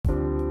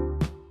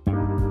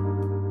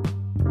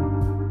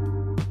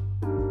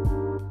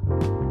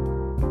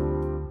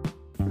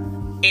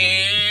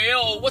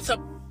what's up?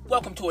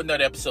 Welcome to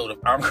another episode of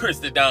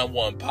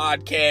ImChrisDaDon1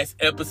 podcast,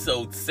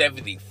 episode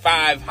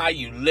 75. How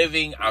you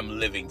living?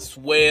 I'm living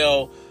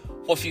swell.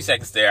 For a few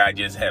seconds there, I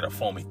just had a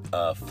funny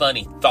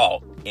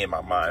thought in my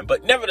mind.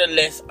 But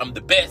nevertheless, I'm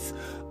the best.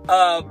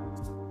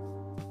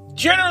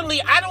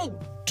 Generally, I don't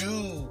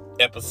do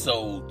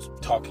episodes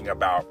talking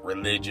about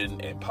religion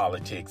and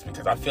politics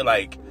because I feel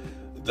like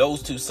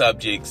those two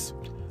subjects,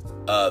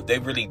 they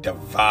really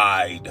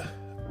divide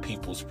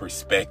people's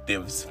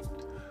perspectives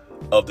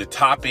of the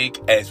topic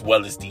as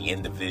well as the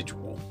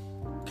individual.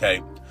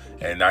 Okay.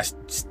 And I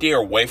steer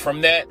away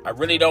from that. I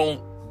really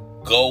don't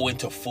go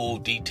into full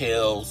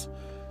details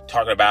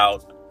talking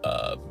about,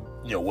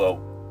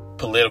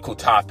 political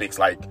topics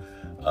like,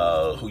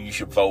 who you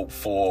should vote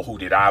for, who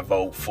did I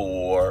vote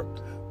for,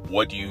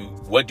 what do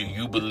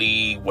you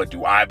believe, what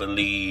do I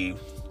believe,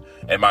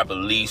 and my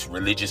beliefs,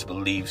 religious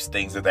beliefs,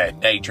 things of that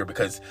nature,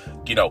 because,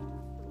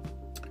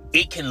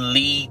 it can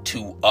lead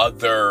to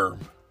other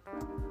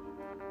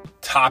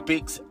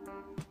topics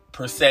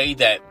per se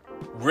that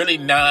really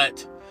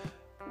not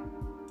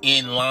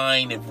in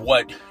line of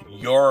what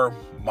your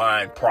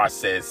mind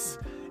process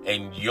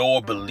and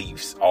your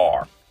beliefs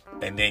are.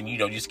 And then,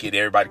 just get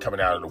everybody coming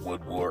out of the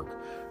woodwork,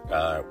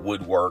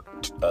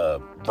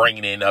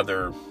 bringing in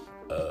other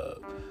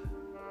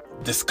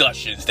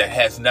discussions that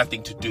has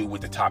nothing to do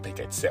with the topic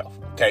itself.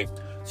 Okay.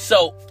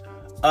 So,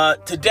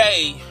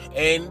 today,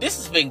 and this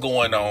has been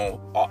going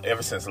on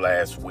ever since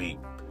last week,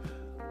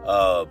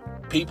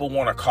 people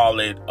want to call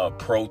it a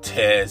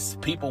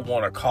protest. People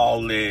want to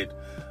call it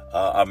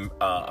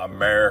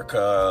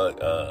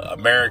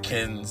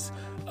Americans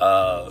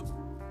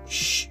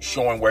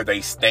showing where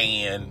they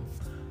stand.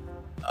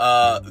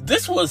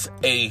 This was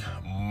a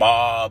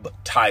mob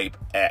type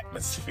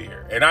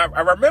atmosphere. And I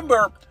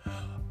remember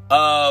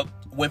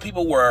when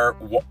people were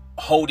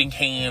holding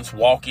hands,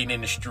 walking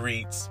in the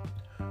streets,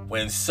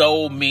 when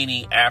so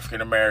many African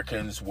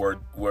Americans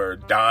were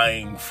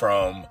dying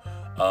from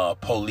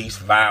police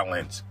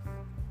violence,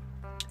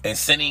 and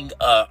sending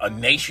a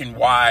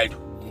nationwide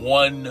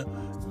one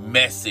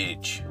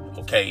message,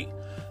 okay,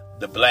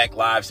 the Black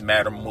Lives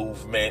Matter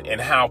movement, and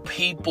how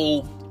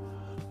people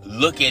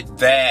look at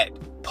that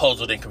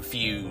puzzled and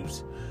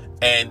confused.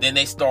 And then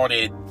they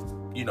started,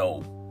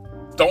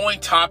 throwing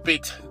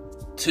topics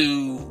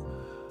to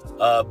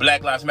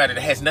Black Lives Matter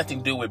that has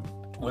nothing to do with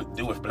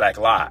Black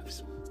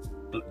lives.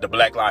 The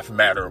Black Lives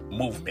Matter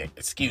movement,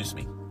 excuse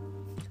me.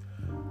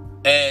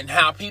 And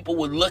how people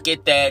would look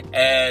at that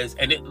as,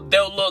 and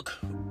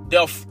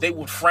they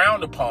would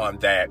frown upon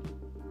that,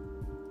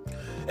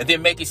 and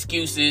then make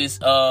excuses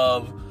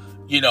of,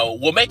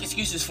 make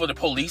excuses for the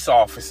police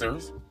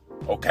officers,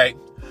 okay?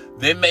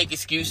 Then make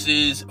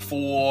excuses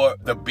for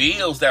the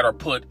bills that are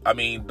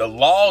the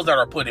laws that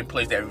are put in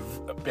place that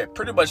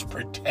pretty much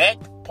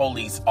protect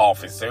police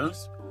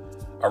officers,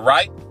 all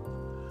right?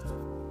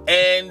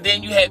 And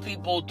then you had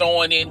people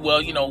throwing in,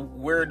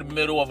 we're in the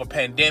middle of a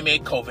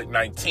pandemic,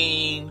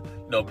 COVID-19.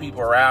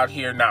 People are out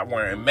here not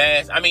wearing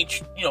masks.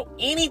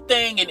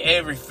 Anything and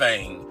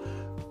everything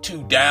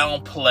to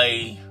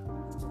downplay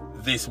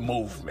this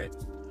movement.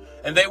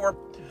 And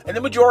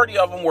the majority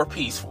of them were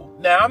peaceful.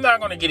 Now, I'm not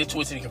going to get it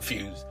twisted and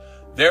confused.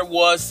 There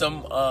were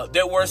some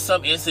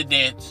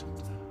incidents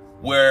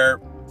where,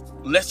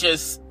 let's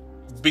just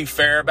be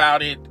fair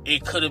about it,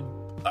 it could have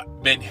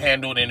been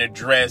handled and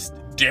addressed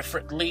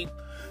differently.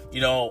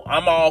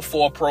 I'm all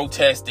for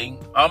protesting.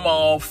 I'm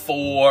all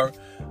for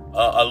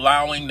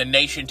allowing the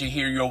nation to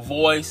hear your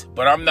voice,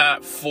 but I'm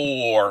not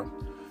for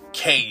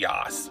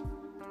chaos.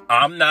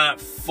 I'm not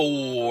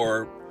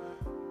for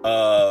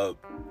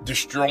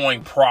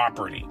destroying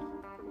property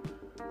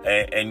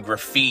and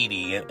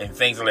graffiti and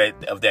things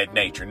of that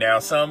nature. Now,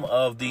 some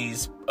of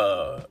these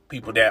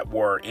people that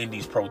were in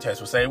these protests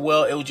will say,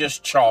 well, it was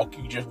just chalk.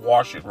 You just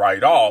wash it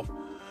right off.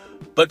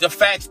 But the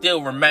fact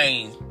still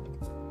remains,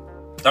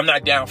 I'm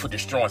not down for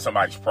destroying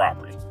somebody's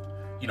property.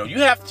 You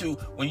have to,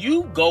 when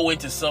you go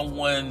into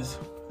someone's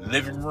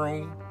living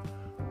room,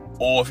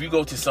 or if you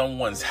go to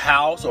someone's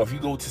house, or if you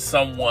go to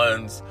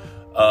someone's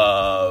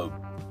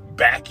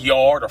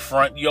backyard or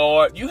front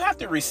yard, you have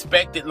to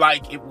respect it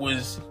like it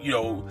was,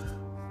 you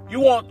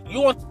want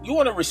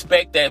to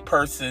respect that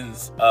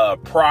person's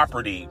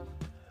property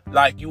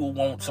like you will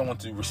want someone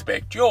to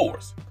respect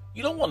yours.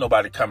 You don't want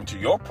nobody coming to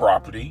your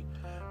property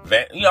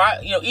that,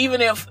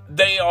 even if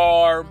they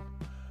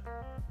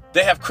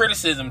have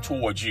criticism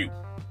towards you.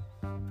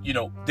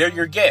 They're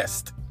your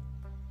guest.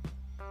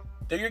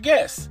 They're your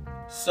guests.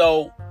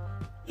 So,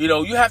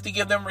 you have to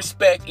give them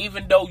respect,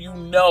 even though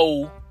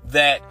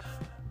that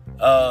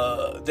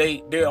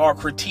they are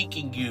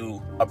critiquing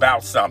you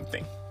about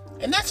something.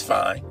 And that's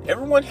fine.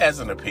 Everyone has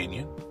an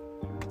opinion.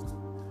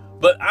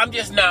 But I'm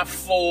just not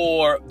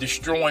for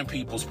destroying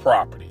people's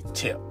property.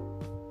 Tip.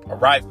 All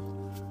right?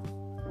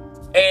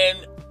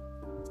 And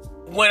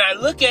when I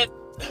look at,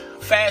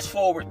 fast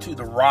forward to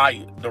the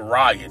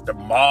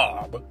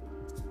mob,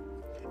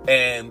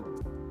 and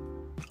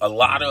a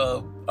lot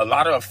of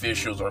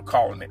officials are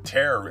calling it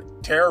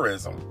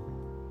terrorism.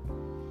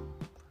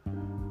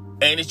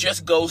 And it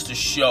just goes to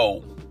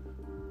show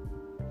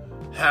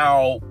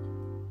how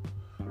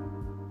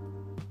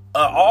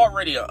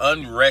already an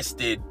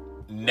unrested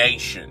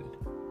nation,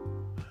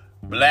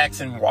 blacks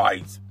and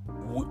whites,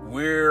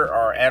 we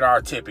are at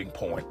our tipping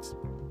points.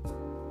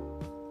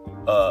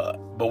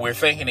 But we're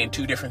thinking in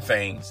two different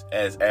things.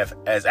 As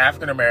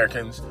African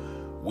Americans,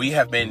 we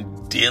have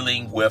been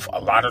dealing with a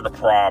lot of the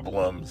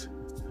problems.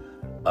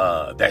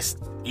 That's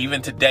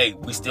even today,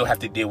 we still have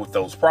to deal with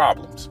those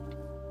problems.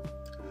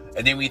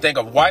 And then when you think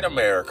of white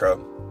America,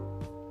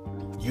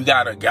 you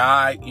got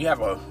you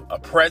have a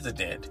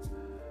president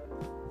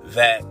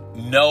that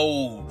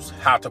knows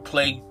how to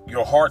play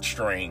your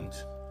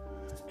heartstrings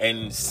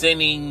and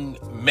sending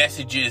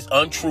messages,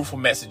 untruthful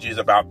messages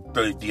about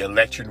the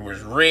election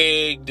was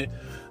rigged. They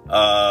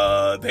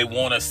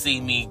want to see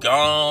me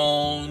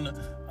gone.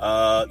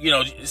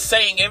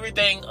 Saying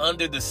everything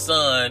under the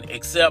sun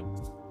except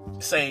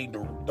saying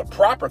the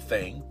proper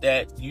thing,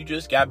 that you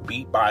just got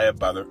beat by a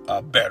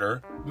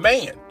better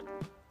man.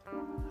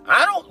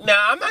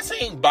 I'm not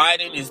saying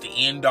Biden is the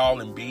end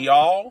all and be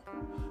all.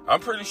 I'm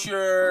pretty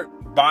sure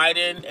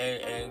Biden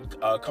and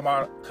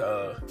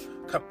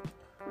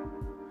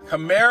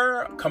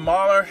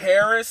Kamala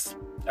Harris,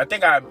 I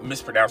think I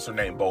mispronounced her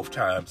name both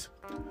times.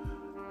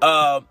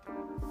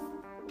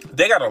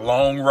 They got a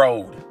long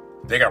road.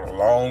 They got a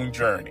long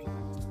journey.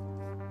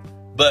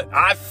 But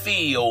I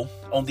feel,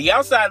 on the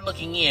outside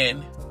looking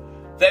in,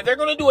 that they're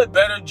going to do a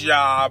better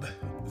job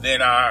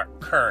than our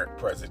current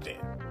president.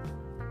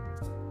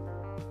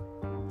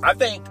 I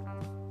think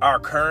our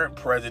current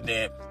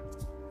president,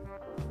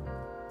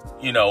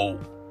 he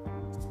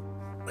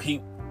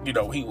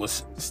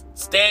was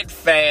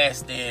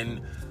steadfast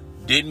and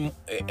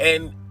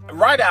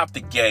right out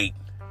the gate,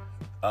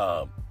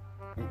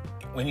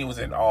 when he was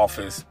in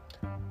office,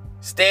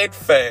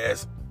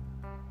 steadfast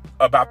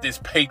about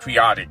this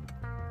patriotic,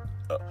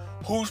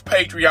 who's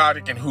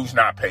patriotic and who's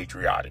not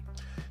patriotic.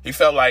 He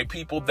felt like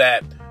people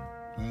that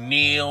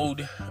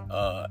kneeled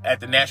at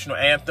the national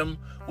anthem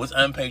was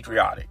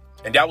unpatriotic.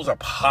 And that was a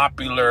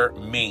popular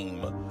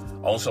meme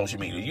on social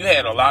media. You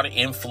had a lot of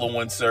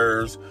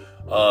influencers,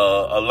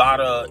 a lot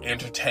of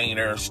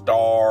entertainers,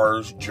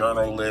 stars,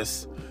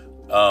 journalists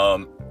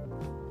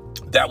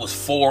that was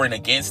for and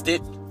against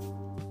it.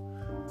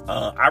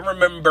 I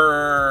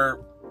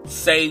remember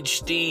Sage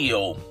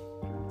Steele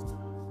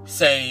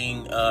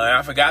saying,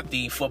 I forgot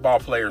the football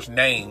player's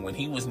name, when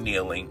he was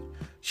kneeling,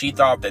 she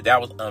thought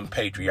that was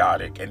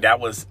unpatriotic, and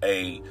that was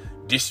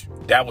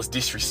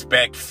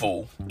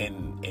disrespectful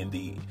in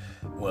the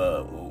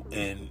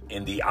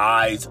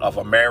eyes of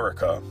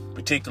America,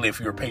 particularly if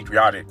you're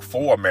patriotic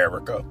for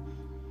America.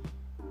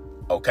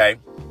 Okay,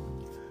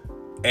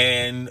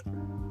 and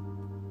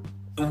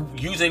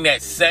using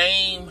that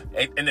same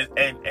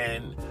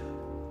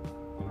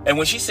and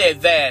when she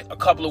said that, a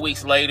couple of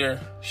weeks later,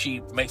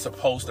 she makes a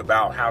post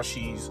about how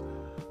she's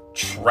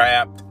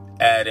trapped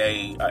at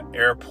a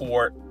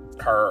airport.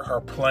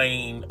 Her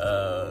plane,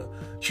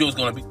 she was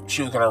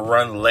gonna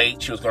run late.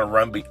 She was gonna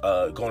run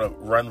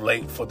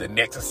late for the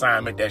next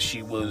assignment that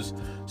she was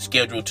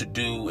scheduled to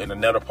do in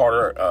another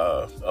part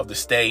of the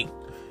state,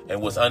 and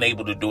was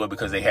unable to do it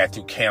because they had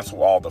to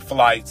cancel all the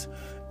flights.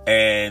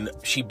 And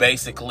she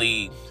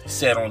basically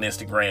said on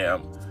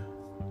Instagram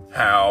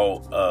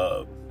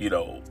how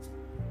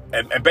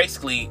and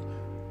basically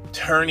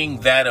turning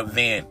that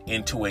event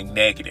into a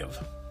negative.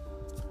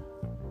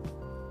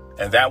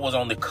 And that was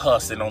on the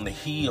cusp and on the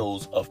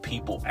heels of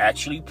people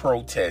actually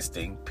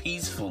protesting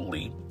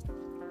peacefully,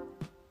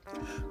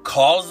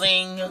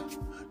 causing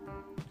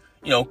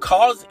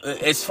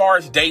as far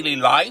as daily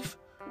life,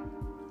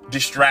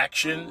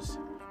 distractions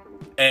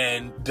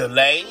and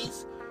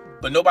delays,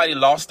 but nobody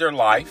lost their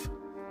life.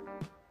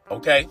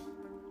 Okay?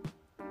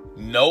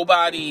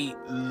 Nobody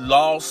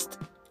lost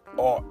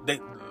or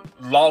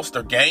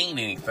gained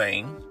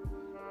anything.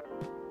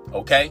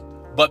 Okay?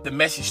 But the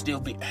message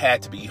still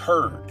had to be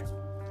heard.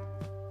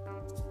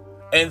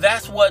 And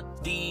that's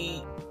what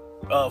the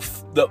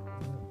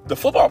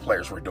football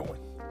players were doing.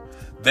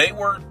 They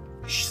were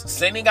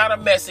sending out a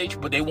message,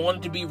 but they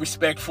wanted to be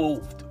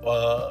respectful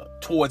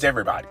towards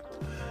everybody.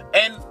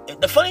 And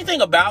the funny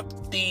thing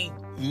about the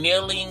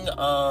kneeling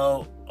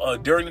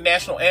during the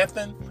national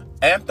anthem,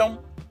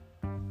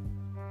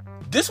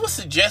 this was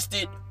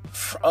suggested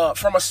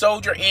from a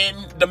soldier in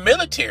the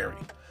military,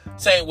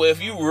 saying, well,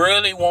 if you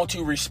really want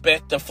to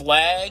respect the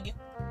flag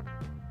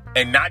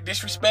and not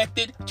disrespect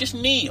it, just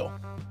kneel.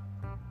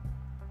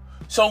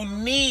 So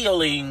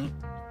kneeling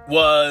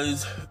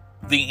was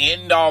the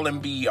end all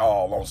and be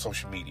all on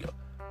social media.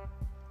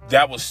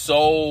 That was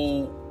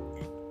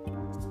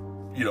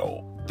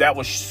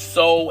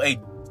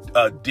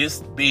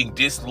being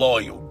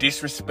disloyal,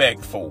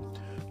 disrespectful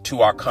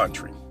to our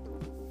country.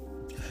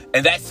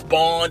 And that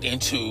spawned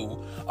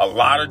into a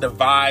lot of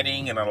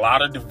dividing and a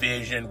lot of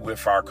division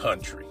with our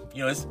country.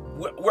 We was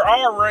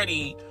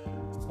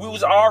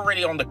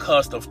already on the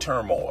cusp of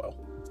turmoil.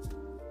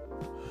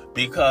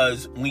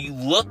 Because when you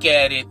look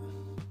at it,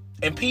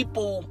 and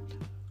people,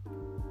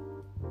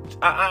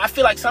 I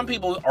feel like some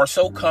people are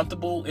so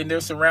comfortable in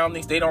their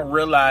surroundings, they don't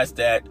realize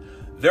that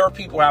there are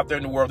people out there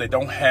in the world that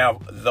don't have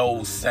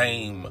those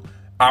same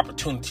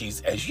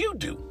opportunities as you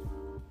do,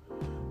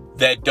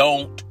 that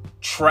don't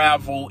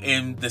travel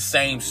in the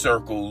same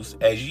circles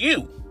as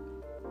you.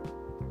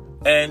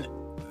 And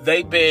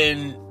they've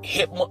been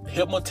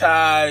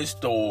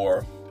hypnotized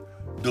or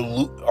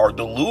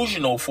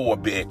delusional for a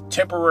bit,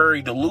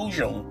 temporary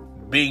delusion,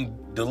 being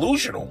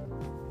delusional,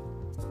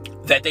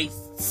 that they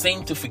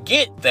seem to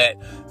forget that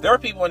there are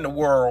people in the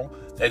world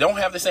that don't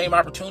have the same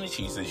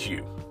opportunities as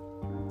you.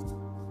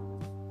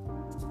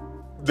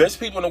 There's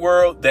people in the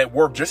world that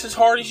work just as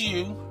hard as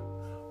you,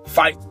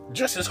 fight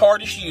just as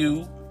hard as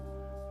you,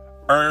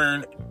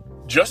 earn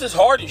just as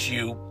hard as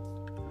you,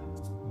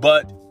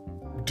 but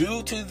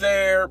due to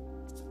their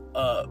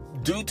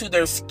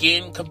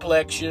skin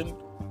complexion,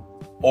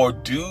 or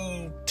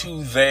due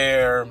to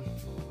their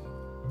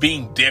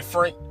being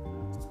different,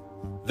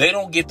 they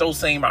don't get those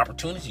same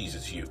opportunities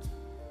as you.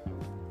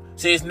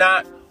 See, it's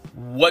not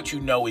what you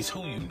know, it's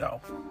who you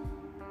know.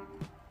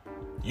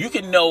 You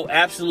can know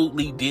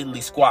absolutely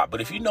diddly squat,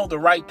 but if you know the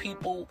right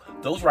people,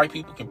 those right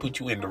people can put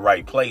you in the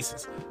right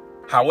places.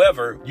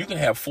 However, you can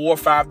have 4 or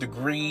 5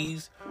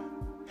 degrees,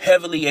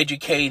 heavily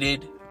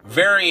educated,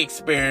 very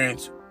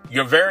experienced,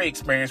 you're very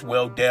experienced,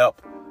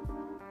 well-dealt,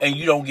 and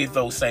you don't get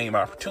those same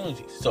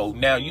opportunities. So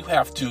now you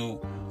have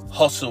to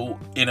hustle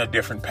in a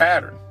different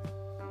pattern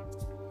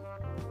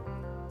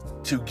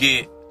to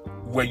get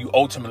where you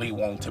ultimately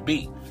want to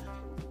be.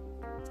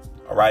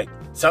 All right.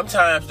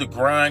 Sometimes the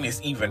grind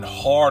is even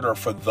harder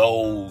for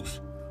those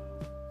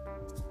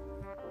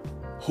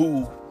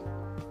who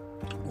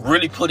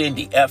really put in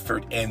the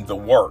effort and the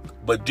work.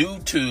 But due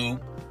to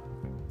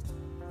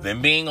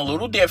them being a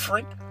little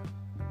different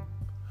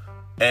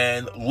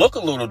and look a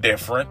little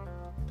different,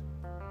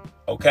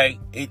 okay,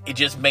 it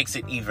just makes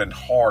it even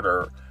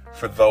harder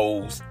for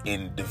those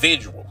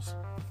individuals.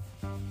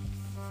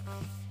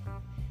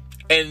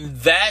 And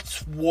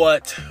that's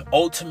what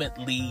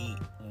ultimately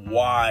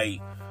why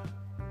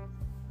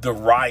the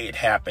riot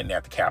happened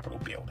at the Capitol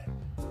building.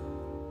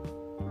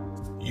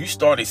 You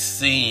started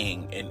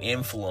seeing an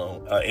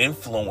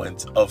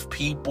influence of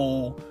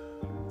people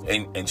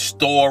and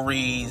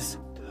stories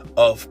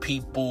of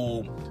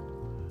people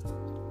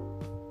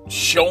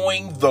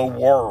showing the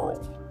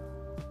world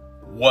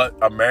what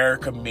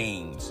America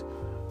means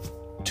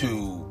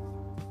to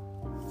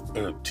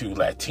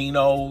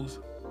Latinos,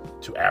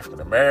 to African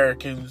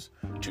Americans,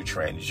 to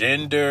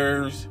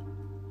transgenders,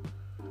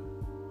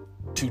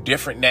 to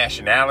different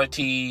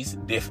nationalities,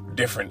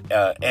 different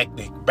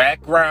ethnic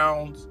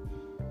backgrounds.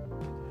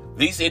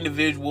 These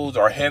individuals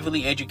are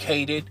heavily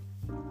educated,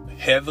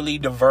 heavily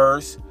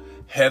diverse,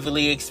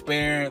 heavily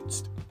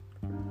experienced,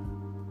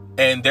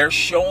 and they're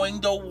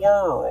showing the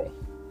world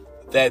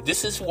that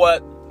this is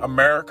what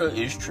America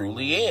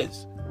truly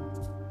is.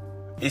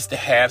 It's the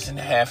haves and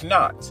the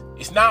have-nots.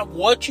 It's not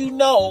what you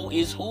know,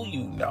 it's who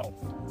you know.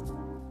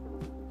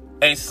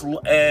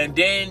 And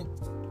then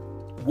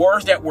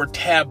words that were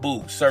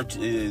taboo, such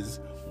as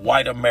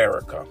white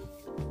America,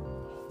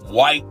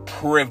 white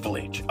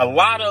privilege. A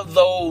lot of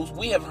those,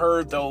 we have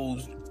heard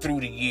those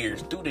through the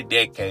years, through the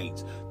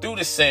decades, through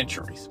the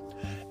centuries.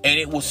 And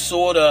it was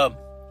sort of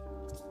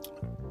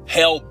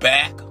held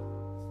back.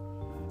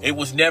 It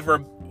was never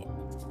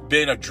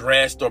been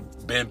addressed or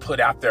been put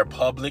out there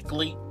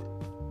publicly.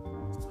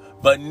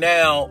 But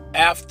now,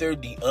 after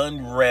the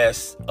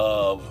unrest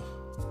of,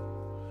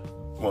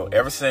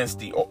 ever since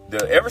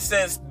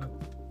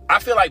I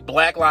feel like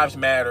Black Lives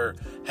Matter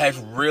has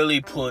really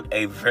put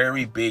a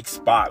very big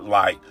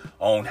spotlight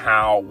on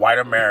how white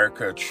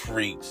America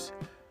treats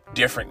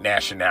different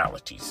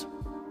nationalities,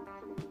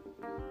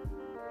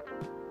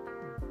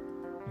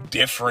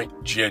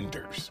 different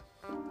genders.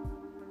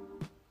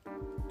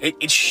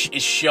 It's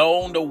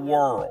shown the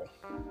world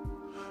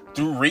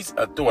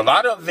through a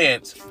lot of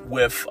events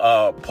with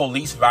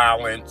police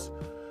violence,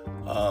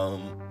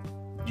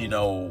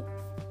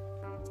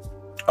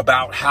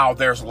 about how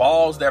there's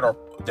laws that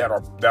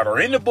are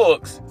in the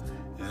books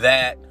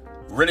that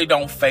really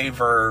don't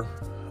favor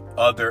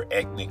other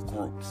ethnic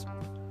groups.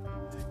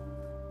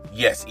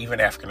 Yes, even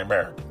African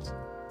Americans.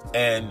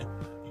 And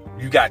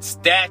you got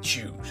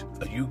statutes,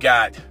 you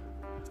got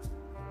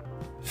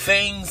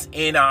things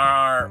in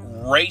our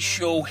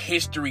racial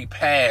history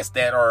past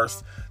that are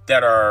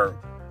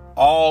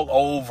all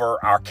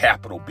over our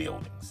Capitol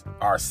buildings,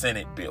 our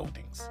Senate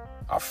buildings,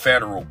 our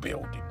federal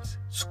buildings,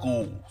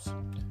 schools,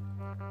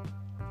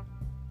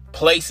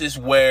 places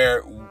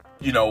where,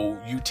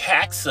 you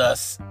tax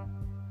us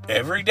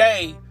every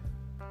day,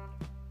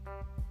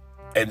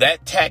 and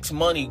that tax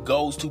money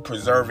goes to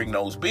preserving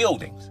those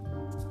buildings.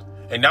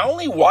 And not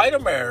only white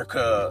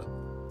America,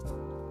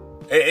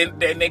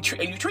 and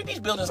you treat these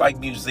buildings like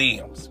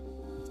museums,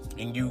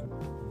 and you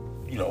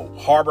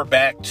harbor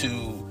back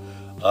to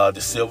the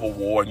Civil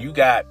War, and you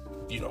got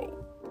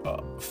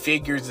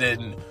figures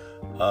in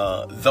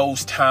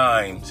those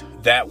times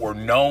that were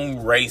known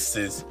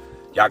racists.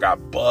 Y'all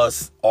got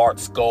bust art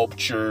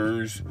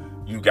sculptures,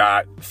 you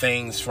got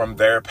things from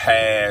their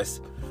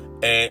past,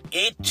 and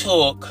it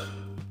took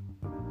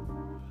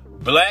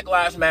Black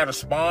Lives Matter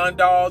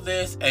spawned all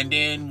this, and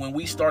then when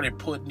we started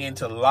putting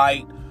into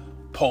light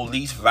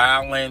police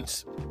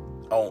violence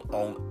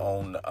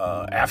on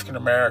African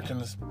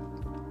Americans,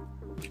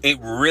 it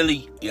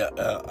really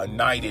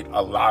ignited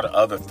a lot of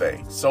other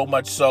things. So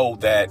much so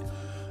that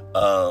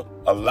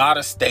a lot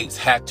of states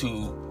had to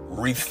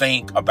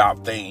rethink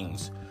about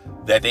things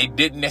that they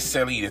didn't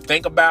necessarily either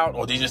think about,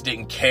 or they just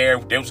didn't care.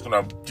 They was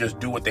going to just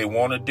do what they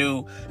want to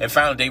do, and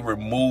finally they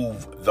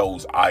removed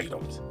those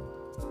items.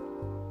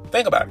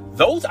 Think about it.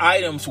 Those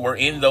items were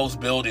in those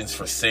buildings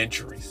for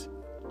centuries.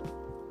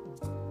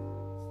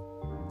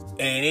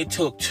 And it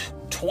took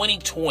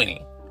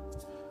 2020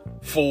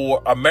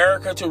 for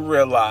America to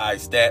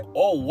realize that,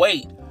 oh,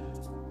 wait,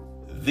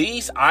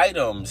 these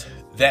items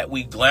that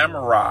we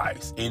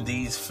glamorize in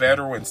these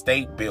federal and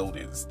state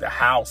buildings, the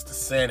House, the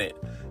Senate,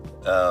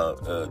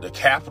 the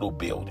Capitol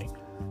building,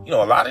 a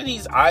lot of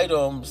these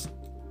items,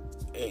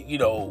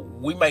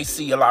 we may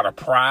see a lot of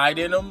pride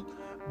in them,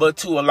 but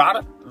to a lot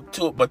of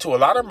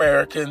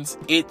Americans,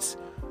 it's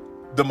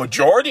the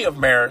majority of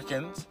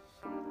Americans,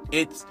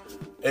 it's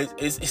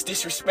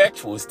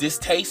disrespectful, it's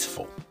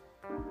distasteful.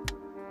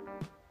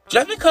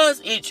 Just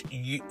because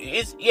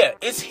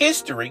it's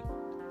history,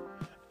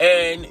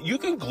 and you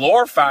can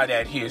glorify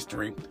that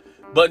history,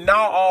 but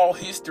not all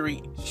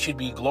history should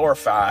be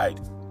glorified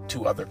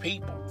to other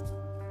people,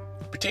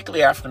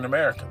 particularly African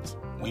Americans.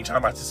 When you talk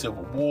about the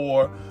Civil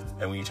War,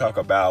 and when you talk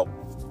about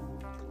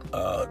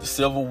the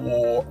Civil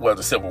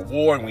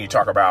War, and when you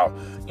talk about,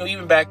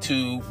 even back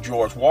to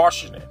George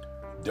Washington,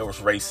 there was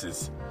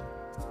racists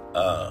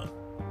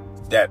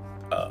that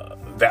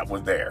were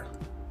there,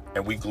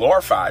 and we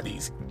glorify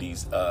these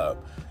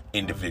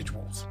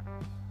individuals.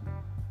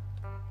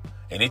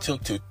 And it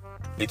took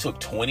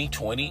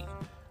 2020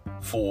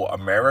 for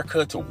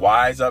America to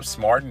wise up,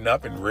 smarten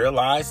up, and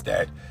realize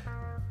that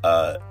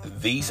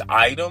these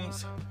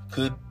items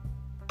could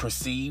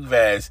perceive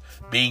as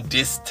being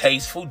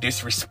distasteful,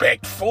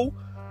 disrespectful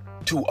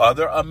to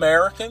other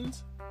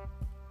Americans,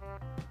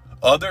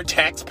 other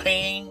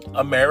tax-paying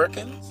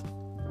Americans.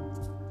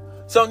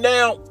 So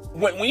now,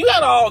 when you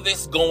got all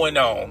this going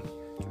on,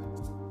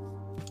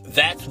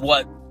 that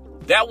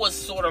was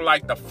sort of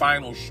like the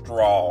final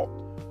straw,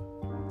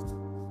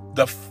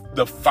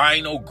 the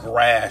final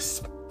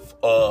grasp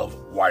of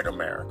white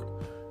America.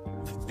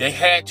 They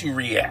had to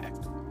react.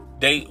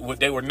 They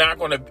were not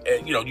going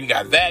to, you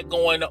got that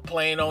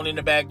playing on in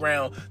the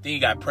background. Then you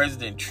got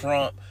President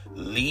Trump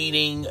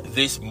leading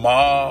this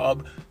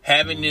mob,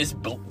 having these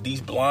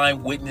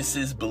blind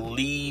witnesses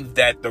believe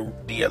that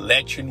the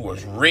election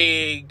was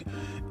rigged.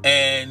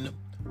 And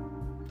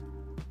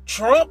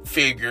Trump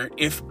figured,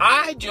 if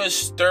I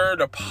just stir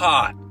the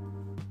pot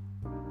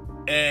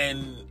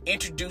and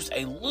introduce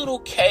a little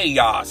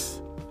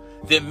chaos,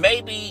 then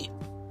maybe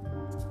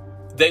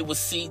they would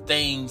see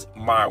things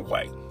my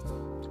way.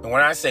 And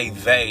when I say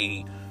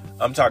they,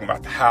 I'm talking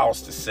about the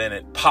House, the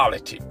Senate,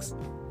 politics.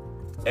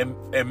 And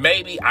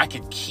maybe I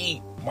could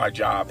keep my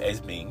job as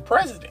being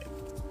president.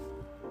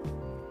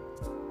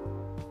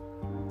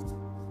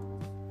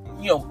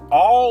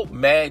 All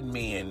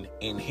madmen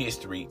in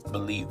history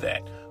believe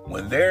that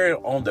when they're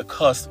on the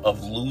cusp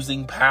of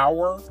losing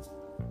power,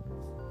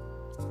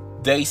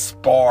 they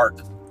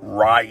spark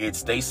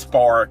riots, they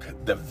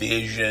spark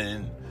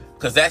division,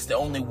 because that's the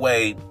only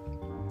way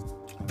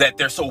that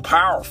they're so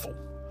powerful.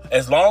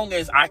 As long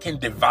as I can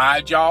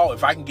divide y'all,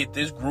 if I can get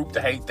this group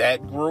to hate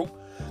that group,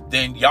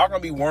 then y'all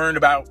gonna be worrying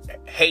about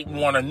hating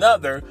one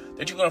another,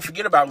 that you're gonna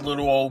forget about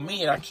little old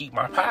me, and I keep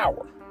my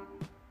power.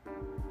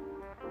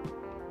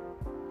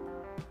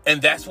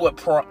 And that's what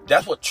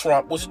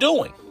Trump was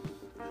doing.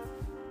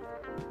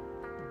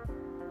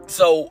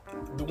 So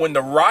when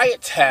the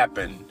riots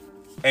happened,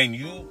 and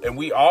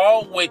we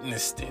all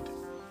witnessed it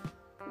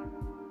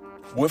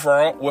with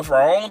our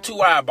own two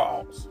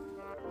eyeballs,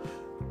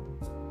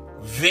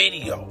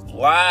 video,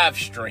 live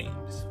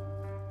streams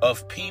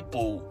of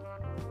people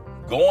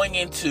going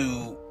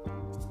into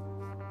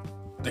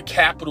the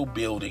Capitol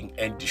building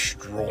and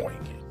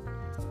destroying it,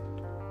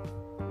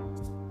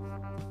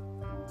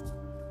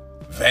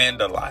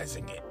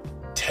 vandalizing it,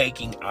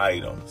 taking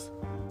items.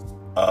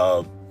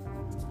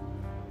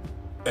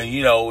 And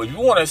if you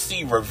want to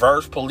see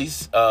reverse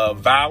police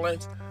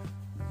violence,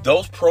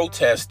 those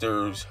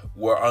protesters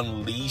were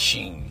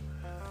unleashing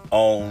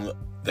on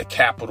the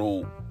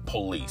Capitol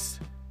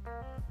Police,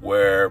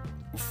 where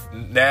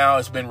now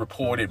it's been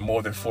reported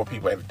more than 4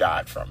 people have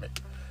died from it.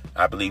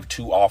 I believe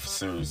 2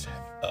 officers,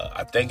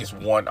 I think it's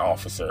 1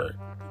 officer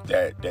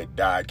that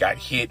died, got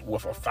hit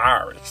with a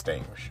fire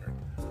extinguisher.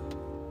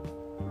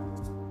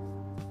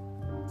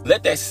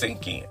 Let that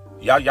sink in.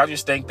 Y'all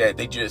just think that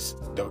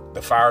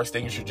the fire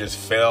extinguisher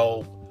just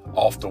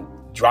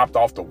dropped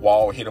off the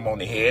wall, hit him on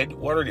the head?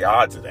 What are the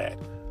odds of that?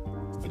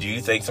 Or do you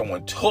think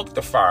someone took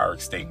the fire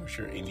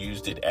extinguisher and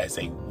used it as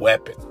a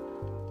weapon?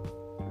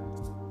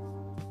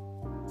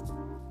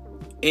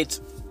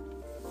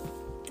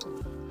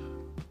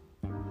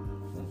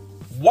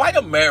 White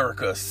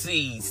America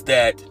sees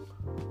that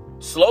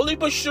slowly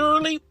but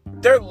surely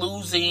they're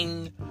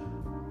losing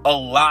a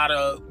lot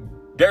of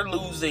they're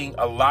losing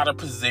a lot of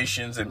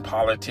positions in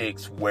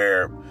politics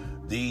where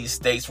these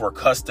states were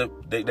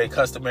they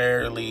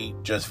customarily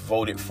just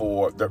voted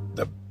for the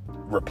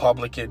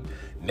Republican.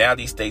 Now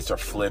these states are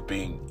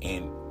flipping,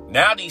 and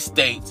now these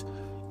states,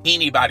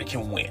 anybody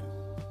can win.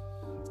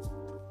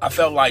 I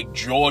felt like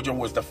Georgia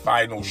was the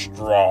final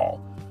straw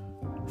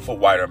for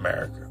white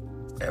America.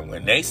 And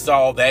when they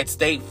saw that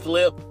state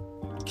flip,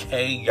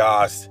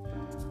 chaos,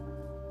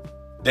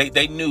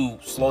 they knew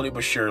slowly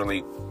but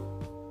surely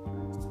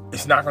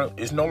it's no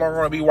longer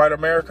going to be white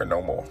America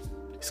no more.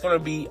 It's going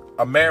to be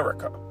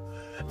America.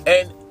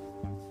 And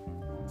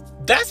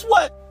that's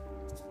what,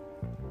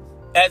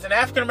 as an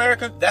African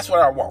American, that's what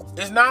I want.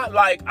 It's not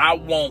like I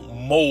want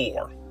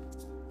more.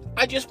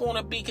 I just want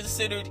to be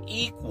considered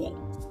equal.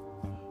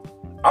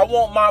 I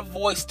want my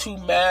voice to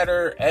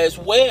matter as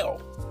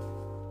well.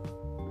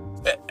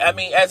 I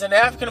mean, as an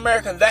African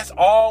American, that's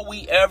all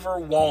we ever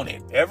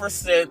wanted. Ever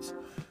since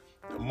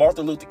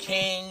Martin Luther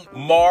King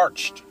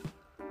marched,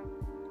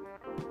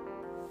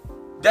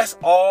 that's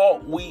all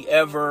we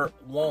ever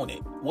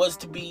wanted, was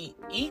to be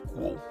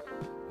equal.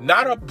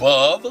 Not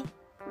above,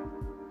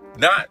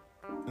 not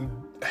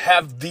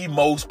have the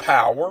most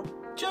power,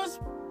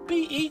 just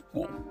be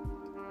equal.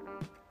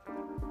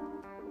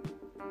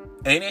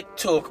 And it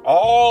took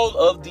all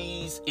of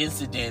these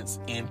incidents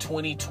in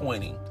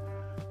 2020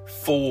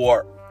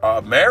 for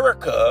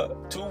America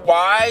to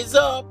wise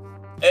up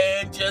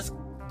and just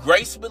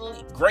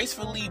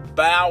gracefully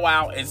bow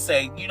out and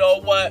say, you know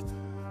what?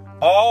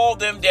 All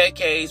them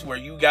decades where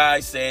you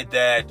guys said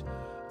that,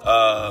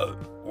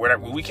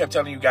 when we kept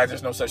telling you guys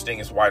there's no such thing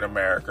as white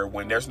America,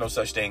 when there's no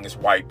such thing as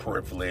white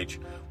privilege,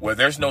 where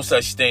there's no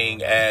such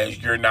thing as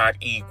you're not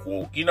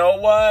equal. You know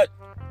what?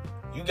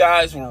 You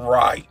guys were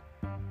right.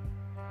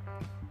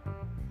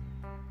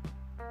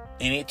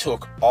 And it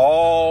took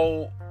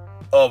all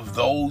of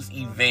those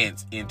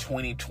events in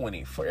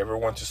 2020 for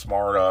everyone to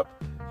smart up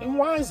and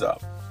wise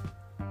up.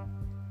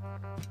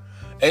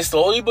 And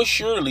slowly but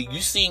surely, you're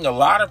seeing a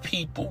lot of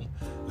people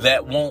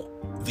that want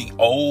the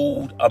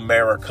old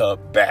America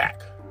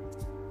back.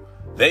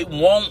 They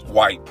want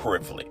white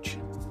privilege.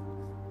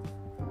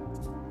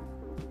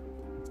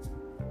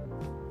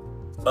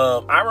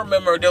 I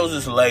remember there was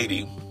this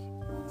lady,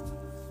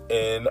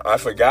 and I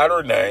forgot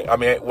her name. I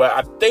mean, well,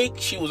 I think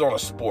she was on a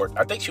sport.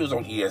 I think she was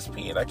on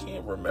ESPN. I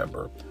can't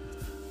remember.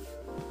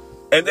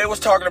 And they was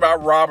talking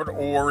about Robert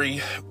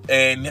Horry,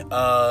 and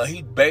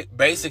he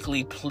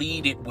basically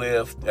pleaded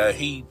with,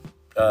 he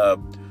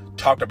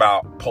talked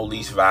about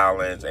police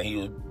violence, and he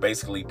was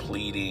basically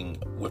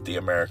pleading with the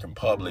American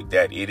public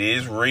that it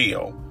is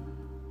real.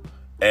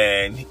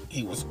 And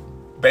he was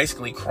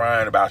basically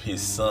crying about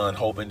his son,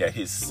 hoping that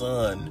his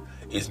son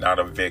is not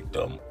a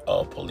victim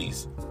of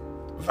police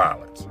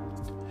violence.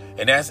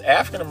 And as an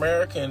African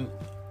American,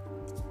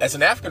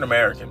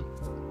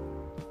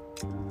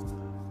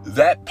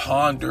 that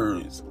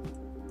ponders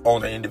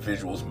on an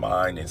individual's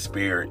mind and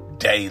spirit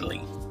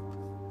daily.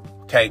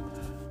 Okay?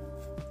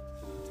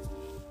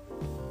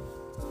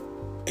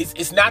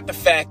 It's not the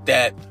fact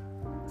that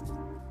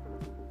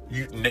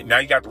now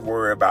you got to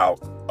worry about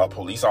a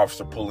police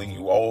officer pulling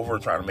you over,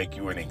 trying to make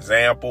you an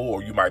example,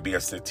 or you might be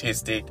a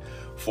statistic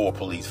for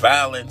police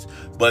violence,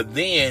 but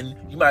then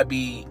you might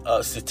be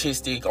a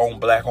statistic on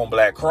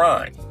black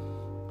crime,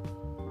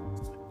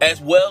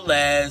 as well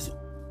as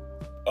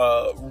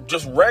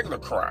just regular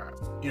crime.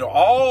 You know,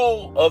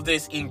 all of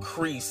this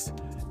increase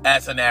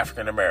as an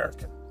African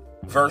American,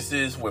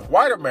 versus with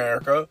white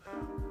America,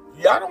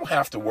 y'all don't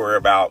have to worry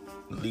about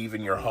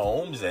leaving your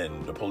homes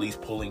and the police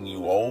pulling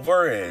you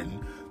over,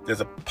 and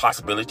there's a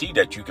possibility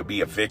that you could be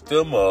a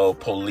victim of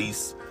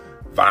police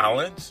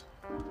violence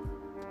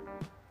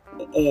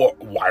or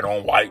white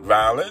on white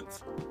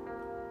violence.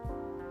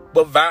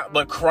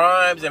 But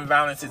crimes and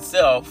violence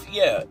itself,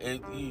 yeah,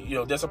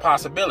 there's a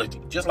possibility,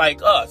 just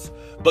like us.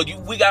 But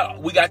we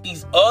got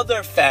these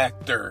other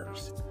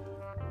factors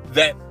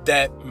that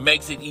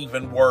makes it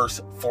even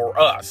worse for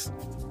us.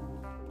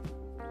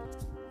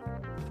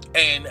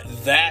 And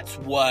that's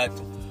what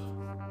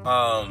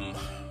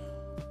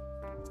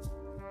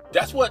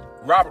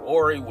Robert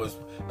Horry was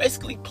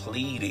basically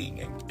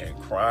pleading and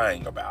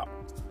crying about.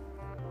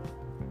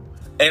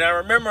 And I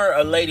remember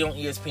a lady on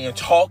ESPN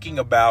talking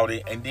about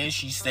it, and then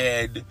she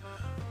said,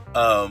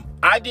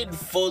 I didn't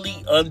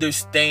fully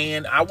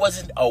understand. I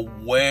wasn't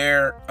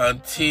aware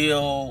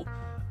until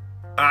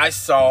I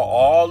saw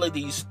all of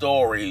these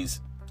stories,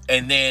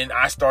 and then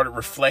I started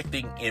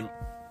reflecting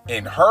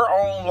in her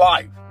own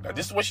life. Now,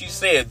 this is what she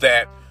said,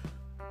 that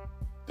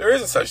there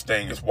isn't such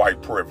thing as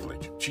white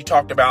privilege. She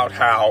talked about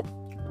how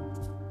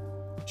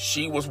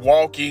she was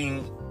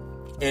walking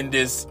in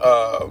this,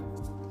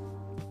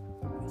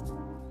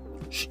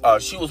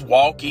 she was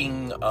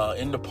walking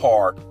in the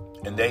park,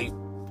 and they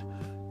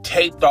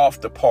taped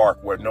off the park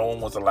where no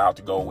one was allowed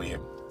to go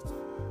in.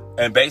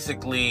 And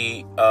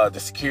basically, the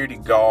security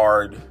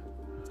guard,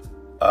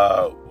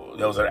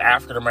 there was an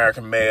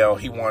African-American male,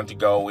 he wanted to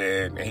go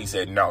in, and he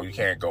said, no, you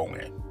can't go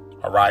in.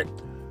 All right?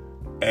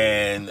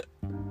 And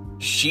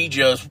she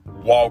just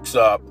walks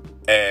up,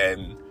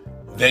 and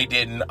they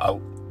didn't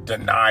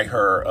deny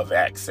her of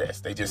access.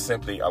 They just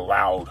simply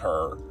allowed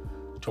her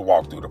to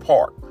walk through the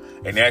park.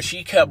 And as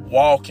she kept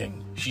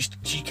walking,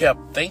 she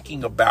kept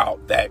thinking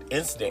about that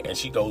incident, and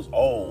she goes,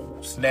 oh,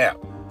 snap.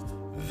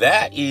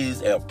 That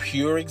is a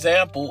pure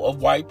example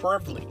of white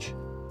privilege.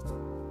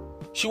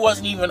 She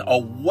wasn't even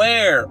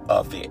aware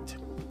of it.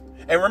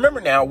 And remember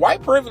now,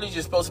 white privilege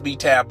is supposed to be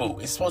taboo.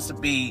 It's supposed to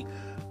be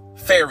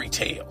fairy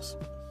tales.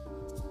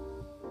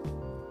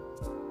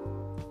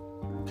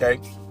 Okay?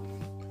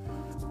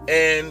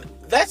 And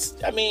that's,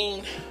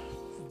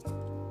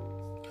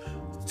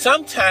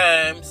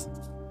 sometimes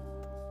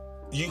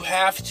you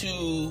have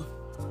to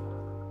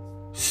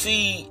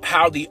see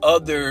how the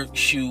other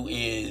shoe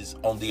is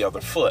on the other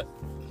foot.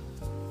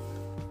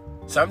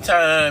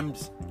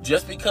 Sometimes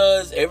just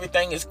because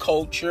everything is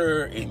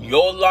culture in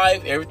your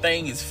life,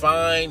 everything is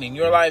fine in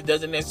your life,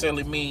 doesn't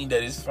necessarily mean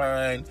that it's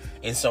fine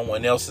in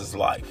someone else's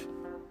life.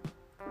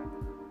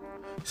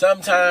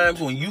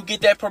 Sometimes when you get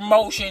that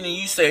promotion and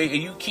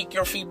you kick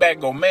your feet back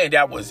and go, man,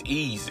 that was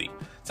easy.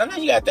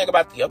 Sometimes you got to think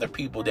about the other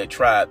people that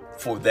tried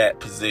for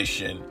that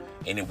position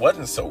and it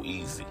wasn't so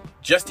easy.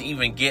 Just to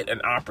even get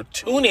an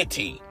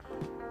opportunity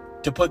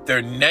to put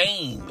their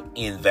name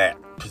in that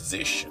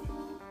position.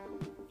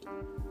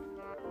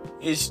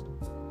 It's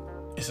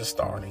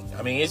astounding.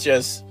 It's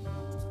just...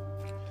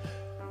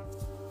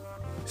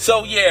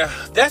 So yeah,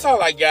 that's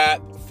all I got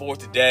for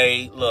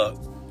today. Look,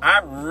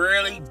 I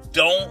really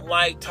don't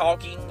like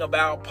talking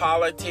about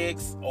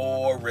politics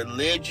or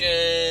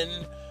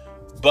religion,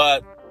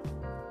 but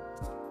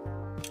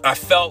I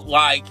felt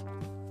like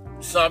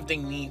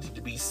something needed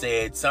to be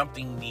said.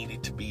 Something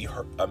needed to be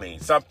heard.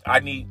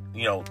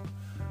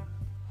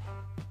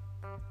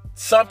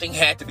 Something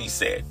had to be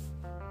said.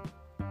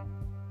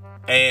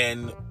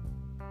 And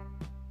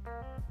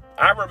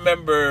I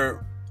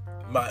remember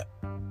my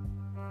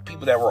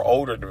people that were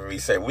older than me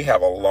say we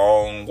have a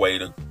long way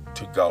to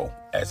go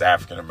as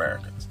African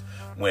Americans.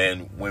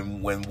 When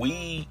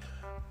we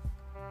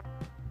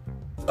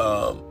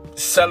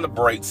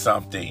celebrate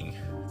something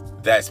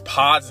that's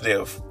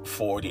positive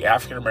for the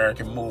African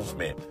American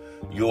movement,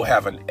 you'll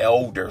have an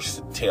elder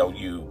tell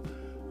you,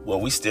 well,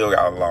 we still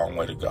got a long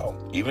way to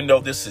go. Even though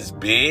this is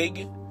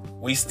big,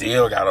 we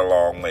still got a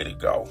long way to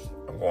go.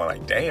 I'm going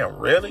like, damn,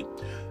 really?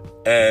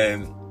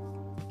 And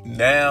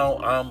now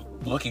I'm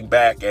looking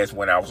back as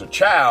when I was a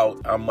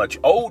child. I'm much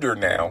older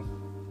now.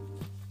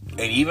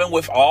 And even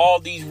with all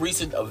these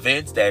recent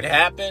events that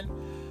happened,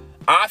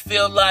 I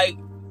feel like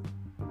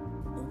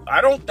I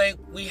don't think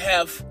we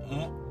have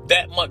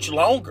that much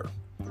longer.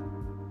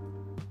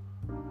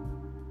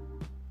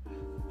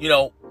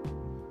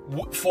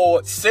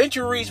 For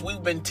centuries,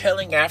 we've been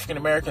telling African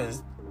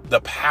Americans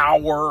the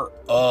power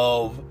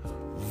of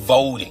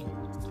voting.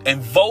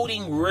 And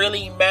voting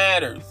really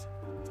matters.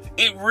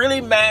 It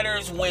really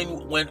matters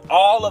when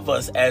all of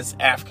us as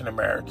African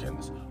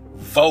Americans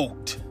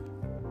vote.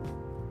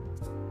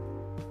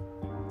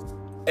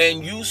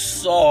 And you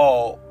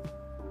saw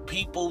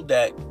people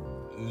that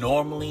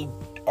normally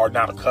are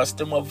not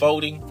accustomed to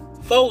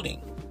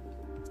voting.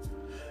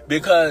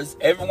 Because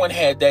everyone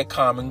had that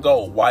common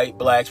goal. White,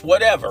 blacks,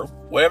 whatever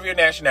your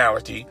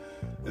nationality,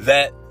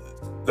 that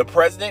the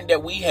president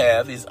that we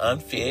have is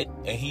unfit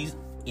and he's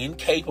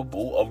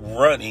incapable of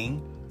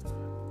running,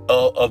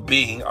 of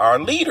being our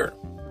leader.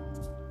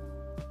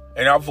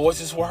 And our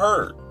voices were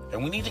heard.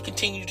 And we need to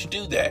continue to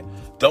do that.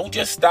 Don't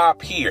just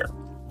stop here.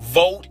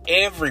 Vote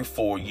every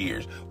 4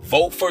 years.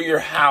 Vote for your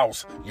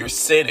House, your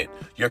Senate,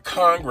 your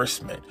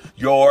congressman,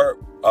 your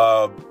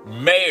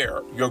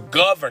mayor, your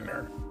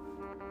governor.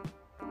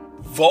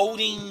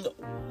 Voting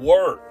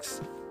works.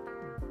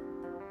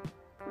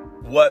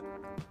 What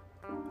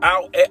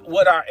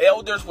our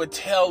elders would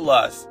tell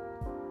us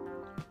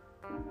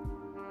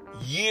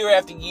year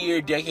after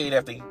year, decade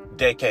after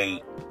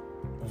decade,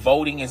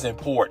 voting is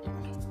important.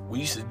 We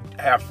used to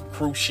have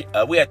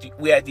we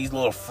had these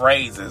little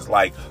phrases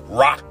like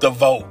rock the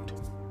vote.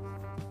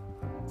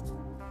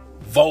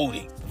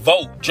 Voting.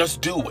 Vote.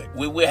 Just do it.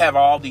 We have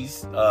all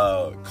these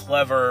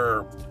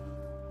clever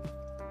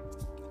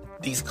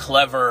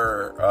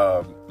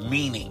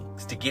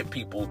meanings to get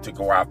people to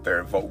go out there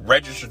and vote.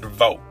 Register to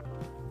vote.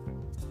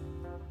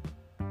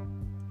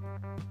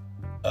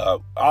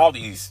 All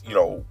these,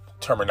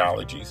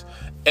 terminologies.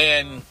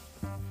 And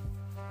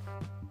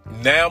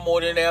now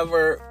more than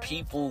ever,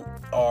 people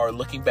are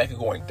looking back and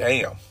going,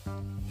 damn,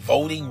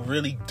 voting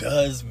really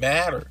does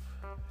matter.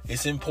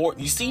 It's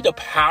important. You see the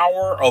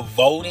power of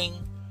voting?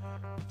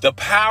 The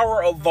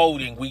power of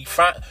voting. We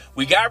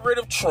got rid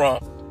of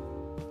Trump.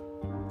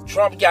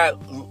 Trump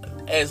got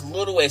as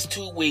little as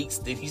 2 weeks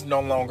that he's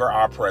no longer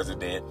our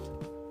president.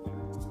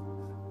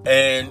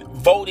 And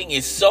voting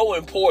is so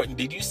important.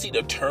 Did you see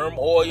the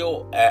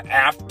turmoil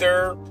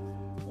after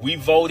we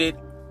voted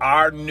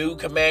our new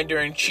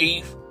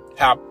commander-in-chief?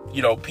 How,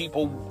 you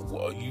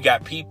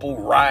got people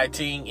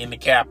rioting in the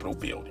Capitol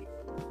building.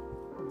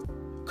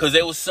 Because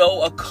they were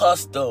so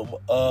accustomed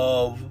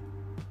of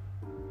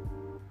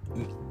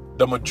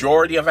the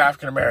majority of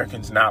African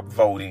Americans not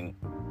voting.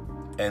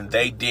 And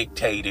they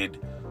dictated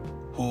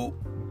who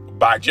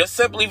by just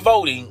simply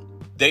voting,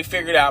 they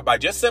figured out by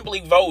just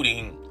simply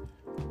voting,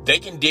 they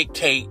can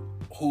dictate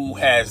who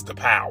has the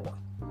power.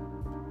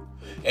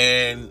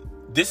 And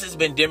this has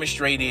been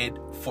demonstrated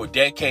for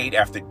decade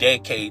after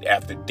decade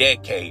after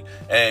decade.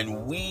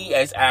 And we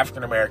as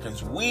African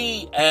Americans,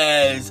 we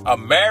as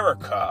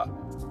America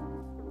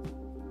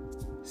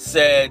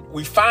said,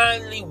 we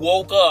finally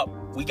woke up,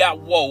 we got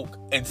woke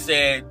and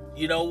said,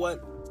 you know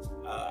what?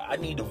 I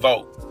need to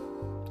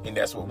vote. And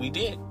that's what we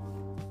did.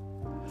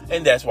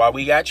 And that's why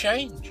we got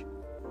change.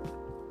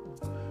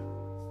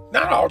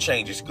 Not all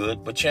change is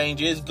good, but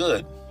change is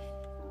good.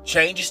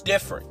 Change is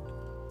different.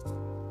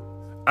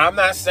 I'm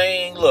not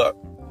saying, look,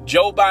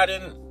 Joe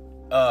Biden,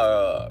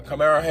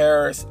 Kamala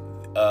Harris,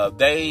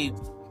 they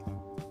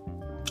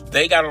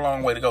got a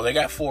long way to go. They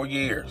got 4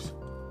 years.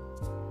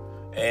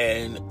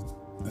 And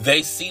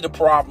they see the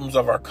problems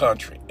of our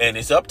country. And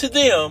it's up to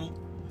them.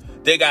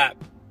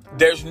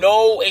 There's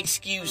no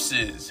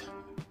excuses.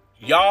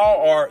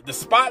 The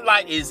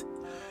spotlight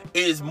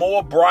is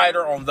more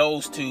brighter on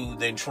those two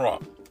than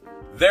Trump.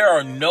 There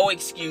are no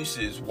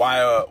excuses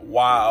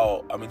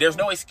there's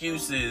no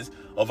excuses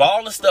of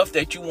all the stuff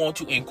that you want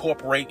to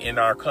incorporate in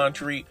our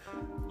country.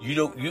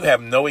 You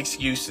have no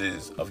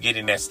excuses of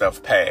getting that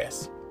stuff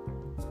passed.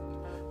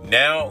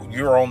 Now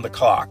you're on the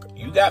clock.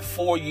 You got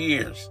 4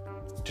 years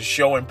to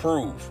show and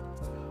prove,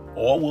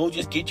 or we'll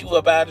just get you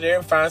up out of there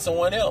and find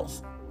someone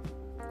else.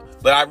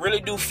 But I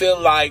really do feel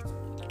like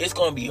it's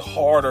going to be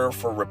harder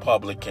for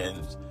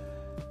Republicans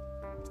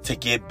to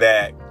get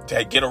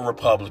a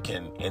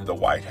Republican in the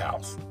White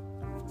House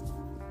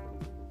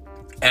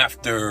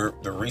after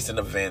the recent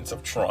events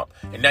of Trump.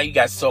 And now you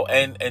got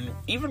and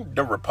even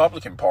the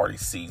Republican Party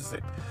sees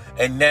it.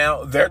 And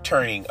now they're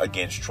turning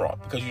against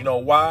Trump. Because you know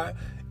why?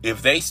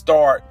 If they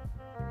start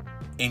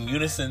in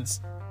unison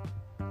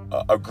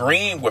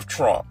agreeing with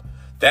Trump,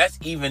 that's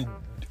even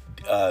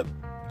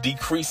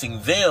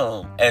decreasing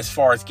them as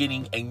far as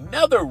getting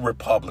another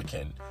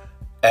Republican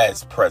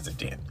as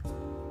president.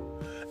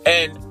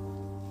 And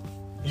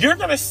you're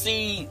going to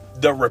see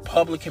the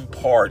Republican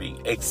Party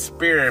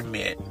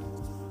experiment.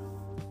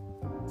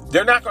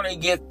 They're not going to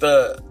get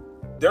the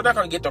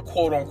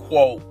quote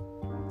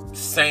unquote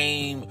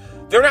same.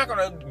 They're not going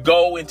to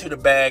go into the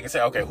bag and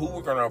say, okay, who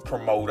we're going to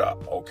promote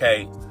up.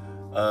 Okay.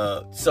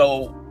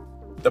 So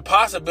the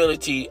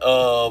possibility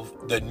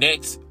of the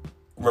next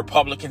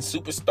Republican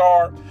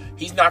superstar,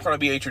 he's not going to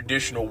be a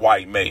traditional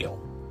white male.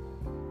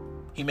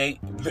 He may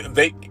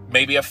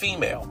be a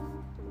female.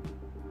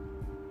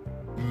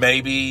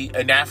 Maybe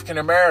an African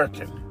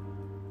American.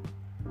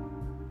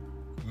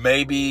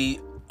 Maybe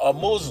a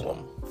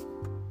Muslim.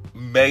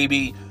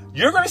 Maybe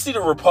you're going to see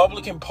the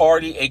Republican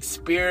Party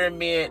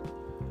experiment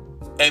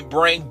and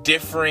bring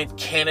different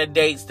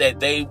candidates that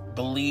they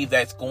believe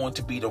that's going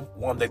to be the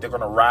one that they're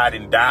going to ride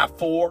and die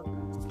for,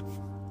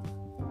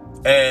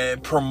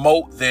 and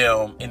promote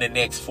them in the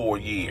next 4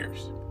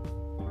 years.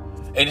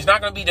 And it's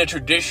not going to be the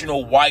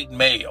traditional white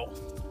male,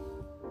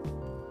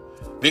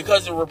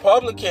 because the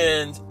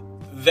Republicans,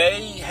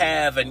 they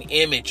have an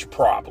image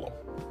problem.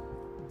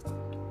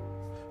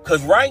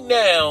 Because right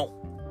now,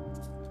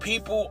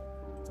 people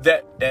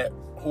that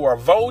who are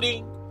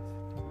voting,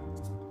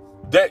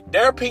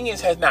 their opinions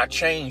has not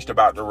changed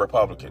about the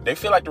Republican. They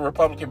feel like the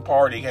Republican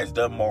Party has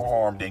done more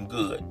harm than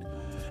good.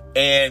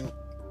 And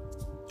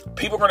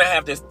people are going to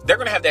have this, they're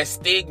going to have that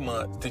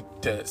stigma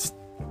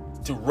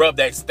to rub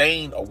that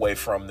stain away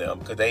from them,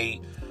 because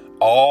they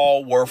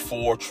all were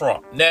for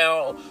Trump.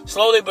 Now,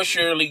 slowly but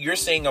surely, you're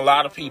seeing a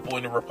lot of people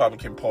in the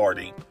Republican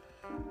Party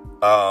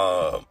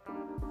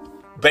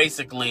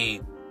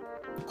basically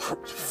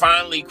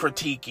finally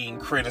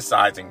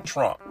criticizing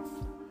Trump.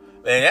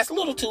 And that's a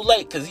little too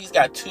late, because he's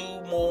got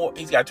two more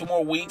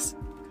weeks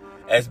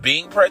as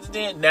being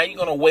president. Now you're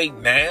going to wait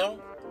now?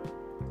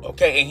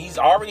 Okay, and he's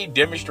already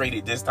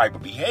demonstrated this type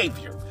of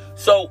behavior.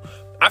 So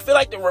I feel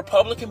like the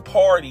Republican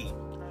Party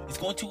is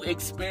going to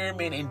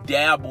experiment and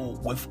dabble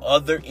with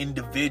other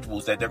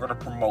individuals that they're going to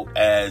promote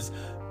as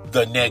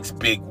the next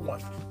big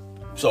one.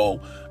 So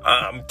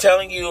I'm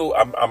telling you,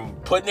 I'm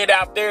putting it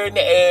out there in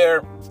the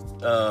air.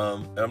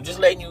 I'm just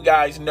letting you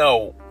guys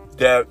know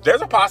that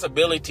there's a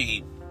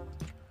possibility.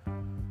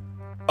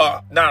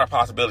 Not a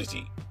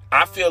possibility.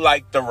 I feel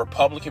like the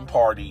Republican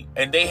Party,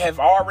 and they have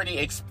already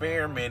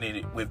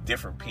experimented with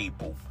different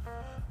people,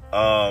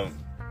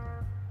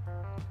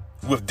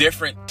 with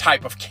different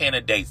type of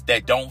candidates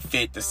that don't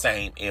fit the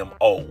same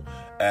MO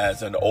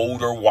as an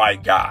older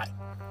white guy.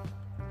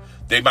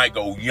 They might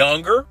go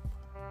younger.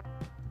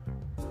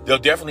 They'll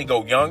definitely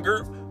go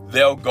younger.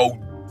 They'll go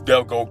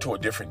to a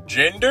different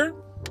gender,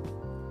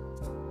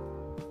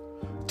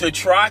 to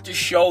try to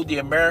show the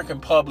American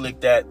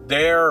public that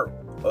their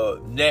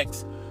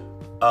next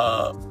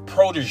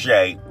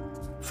protege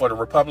for the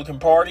Republican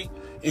Party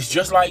is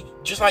just like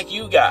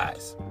you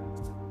guys,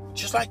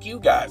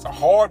 a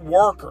hard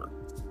worker.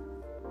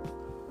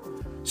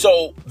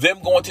 So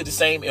them going to the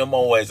same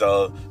MO as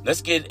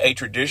let's get a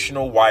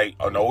traditional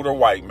an older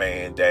white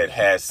man that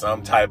has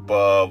some type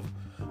of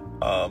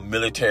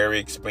military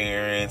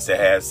experience, that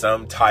has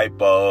some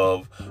type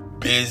of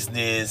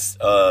business,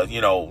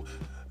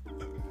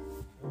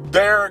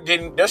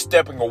 they're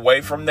stepping away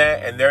from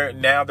that, and they're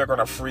going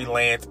to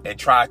freelance and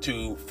try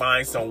to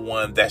find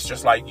someone that's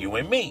just like you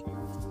and me.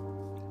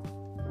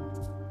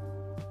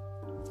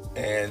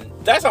 And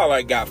that's all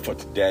I got for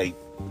today.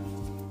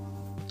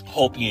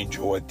 Hope you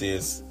enjoyed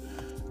this.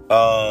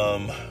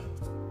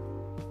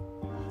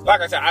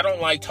 Like I said, I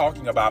don't like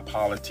talking about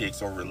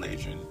politics or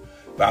religion,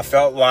 but I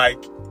felt like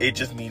it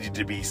just needed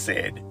to be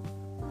said.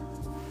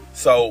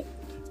 So,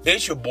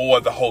 it's your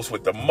boy, the host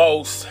with the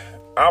most.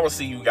 I will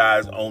see you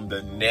guys on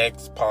the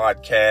next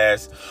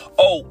podcast.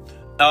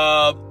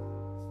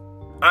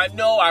 I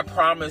know I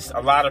promised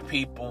a lot of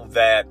people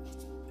that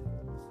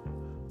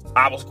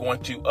I was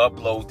going to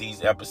upload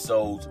these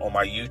episodes on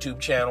my YouTube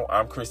channel.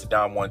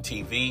 ImChrisDaDon1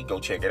 TV. Go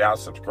check it out.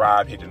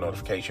 Subscribe. Hit the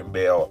notification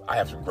bell. I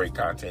have some great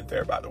content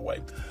there, by the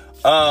way.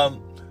 I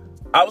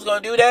was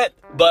going to do that,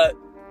 but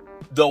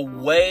the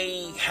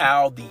way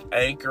how the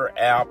Anchor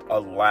app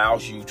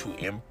allows you to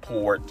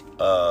import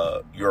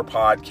your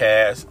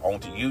podcast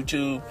onto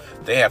YouTube,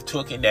 they have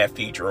taken that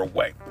feature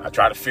away. I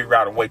try to figure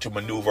out a way to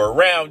maneuver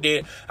around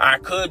it. I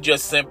could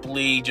just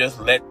simply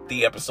let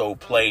the episode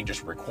play and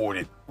just record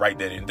it right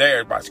then and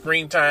there by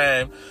screen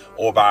time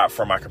or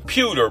from my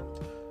computer.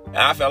 And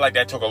I felt like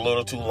that took a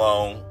little too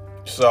long.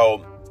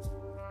 So,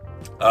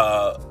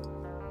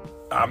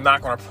 I'm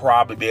not going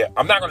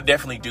to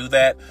definitely do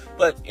that.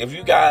 But if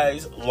you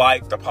guys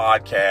like the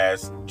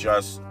podcast,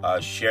 just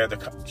share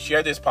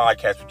this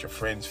podcast with your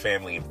friends,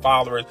 family, and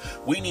followers.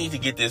 We need to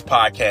get this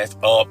podcast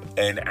up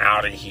and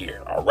out of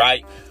here. All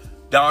right.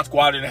 Don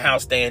Squad in the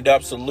house, stand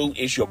up. Salute.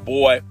 It's your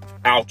boy.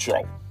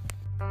 Outro.